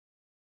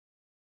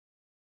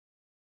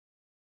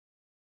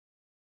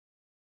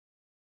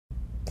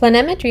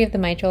Planimetry of the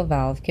mitral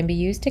valve can be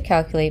used to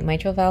calculate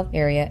mitral valve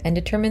area and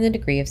determine the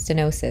degree of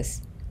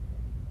stenosis.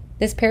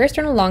 This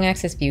parasternal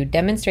long-axis view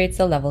demonstrates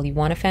the level you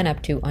want to fan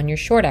up to on your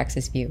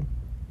short-axis view.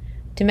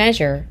 To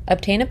measure,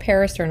 obtain a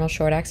parasternal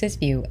short-axis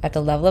view at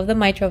the level of the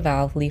mitral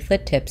valve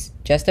leaflet tips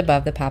just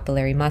above the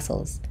papillary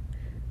muscles.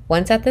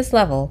 Once at this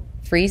level,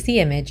 freeze the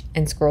image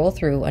and scroll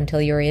through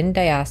until you are in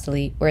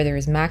diastole where there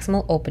is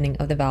maximal opening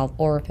of the valve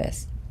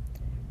orifice.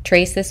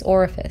 Trace this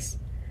orifice.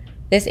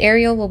 This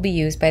area will be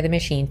used by the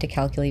machine to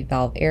calculate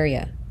valve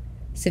area.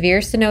 Severe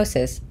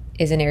stenosis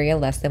is an area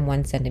less than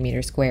 1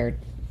 centimeter squared.